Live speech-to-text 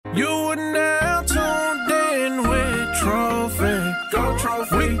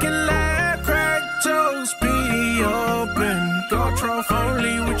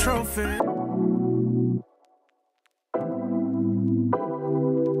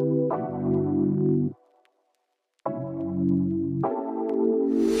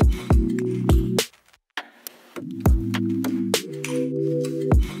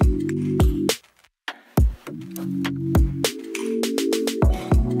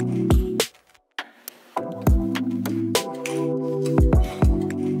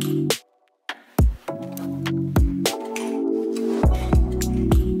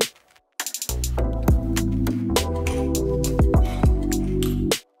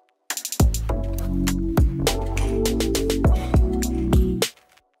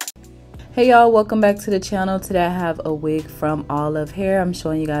Hey y'all, welcome back to the channel. Today I have a wig from Allove Hair. I'm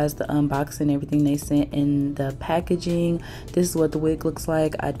showing you guys the unboxing, everything they sent in the packaging. This is what the wig looks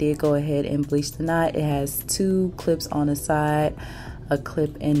like. I did go ahead and bleach the knot. It has 2 clips on the side, a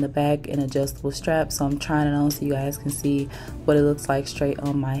clip in the back, and adjustable strap. So I'm trying it on so you guys can see what it looks like straight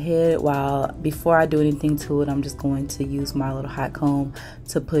on my head. Before I do anything to it, I'm just going to use my little hot comb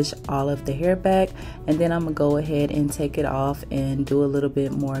to push all of the hair back, and then I'm gonna go ahead and take it off and do a little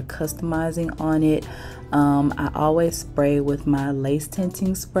bit more customizing on it. I always spray with my lace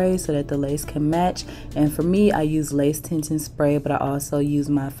tinting spray so that the lace can match, and for me I use lace tinting spray, but I also use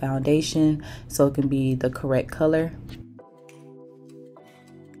my foundation so it can be the correct color.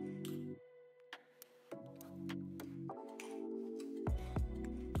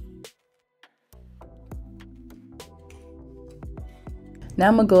 Now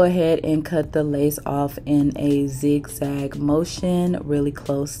I'm gonna go ahead and cut the lace off in a zigzag motion really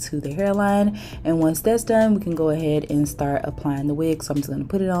close to the hairline, and once that's done we can go ahead and start applying the wig. So I'm just gonna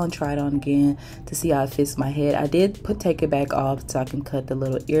put it on, try it on again to see how it fits my head. I did take it back off so I can cut the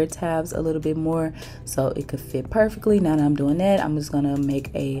little ear tabs a little bit more so it could fit perfectly. Now that I'm doing that, I'm just gonna make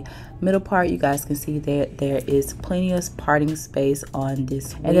a middle part. You guys can see that there is plenty of parting space on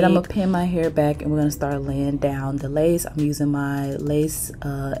this wig. And then I'm gonna pin my hair back and we're gonna start laying down the lace. I'm using my lace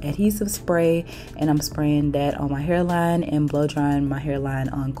adhesive spray, and I'm spraying that on my hairline and blow drying my hairline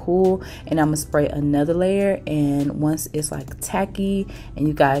on cool. And I'm gonna spray another layer, and once it's like tacky, and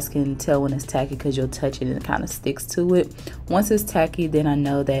you guys can tell when it's tacky because you'll touch it and it kind of sticks to it. Once it's tacky, then I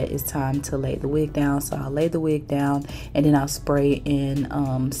know that it's time to lay the wig down. So I'll lay the wig down, and then I'll spray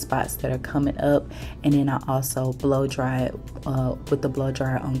in spots that are coming up, and then I'll also blow dry it with the blow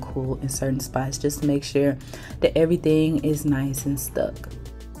dryer on cool in certain spots, just to make sure that everything is nice and stuck.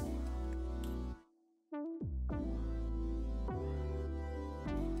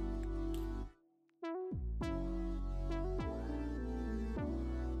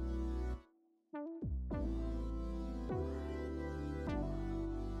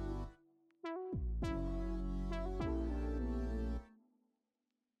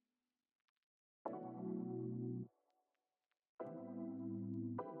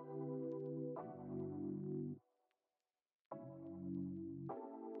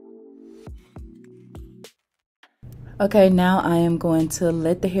 Okay, now I am going to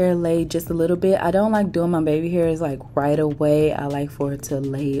let the hair lay just a little bit. I don't like doing my baby hairs like right away. I like for it to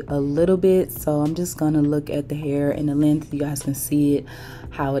lay a little bit. So I'm just gonna look at the hair and the length. You guys can see it,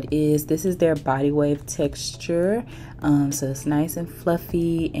 how it is. This is their body wave texture. So it's nice and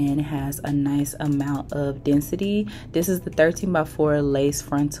fluffy and has a nice amount of density. This is the 13x4 lace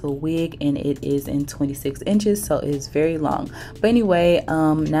frontal wig, and it is in 26 inches, so it's very long. But anyway,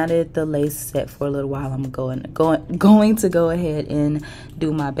 now that the lace set for a little while, I'm going to go ahead and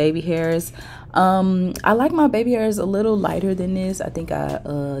do my baby hairs. I like my baby hairs a little lighter than this. I think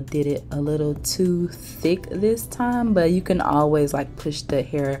I did it a little too thick this time, but you can always like push the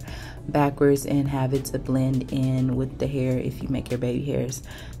hair backwards and have it to blend in with the hair if you make your baby hairs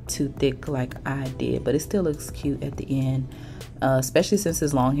too thick like I did. But it still looks cute at the end, especially since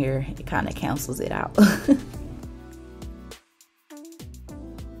it's long hair. It kind of cancels it out.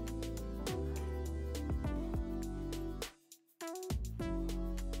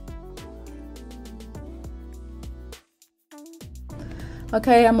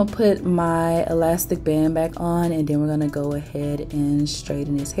 Okay, I'm gonna put my elastic band back on, and then we're gonna go ahead and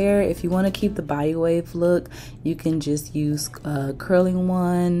straighten his hair. If you want to keep the body wave look, you can just use a curling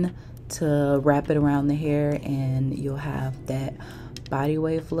one to wrap it around the hair and you'll have that body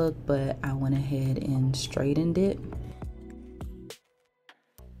wave look, but I went ahead and straightened it.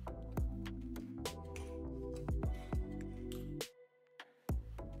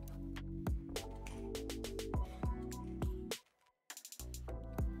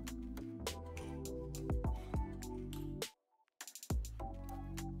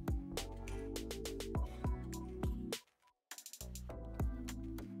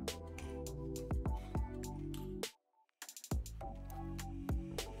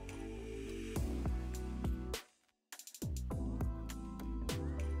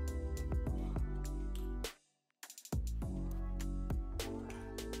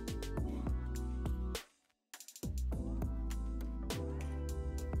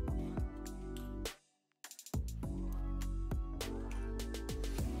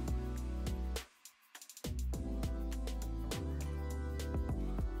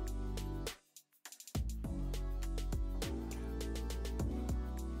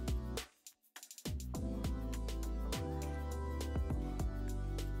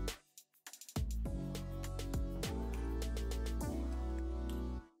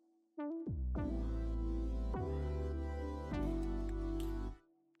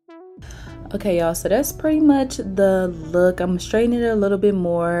 Okay, y'all, so that's pretty much the look. I'm gonna straighten it a little bit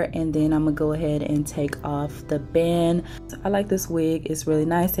more, and then I'm gonna go ahead and take off the band. So I like this wig. It's really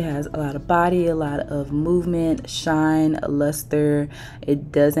nice. It has a lot of body, a lot of movement, shine, luster.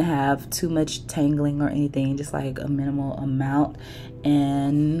 It doesn't have too much tangling or anything, just like a minimal amount.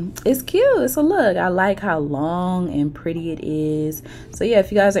 And it's cute. It's a look. I like how long and pretty it is. So yeah,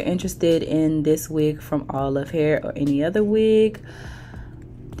 if you guys are interested in this wig from Allove Hair or any other wig,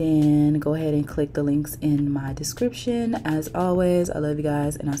 then go ahead and click the links in my description. As always, I love you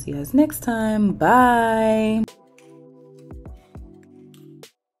guys, and I'll see you guys next time. Bye.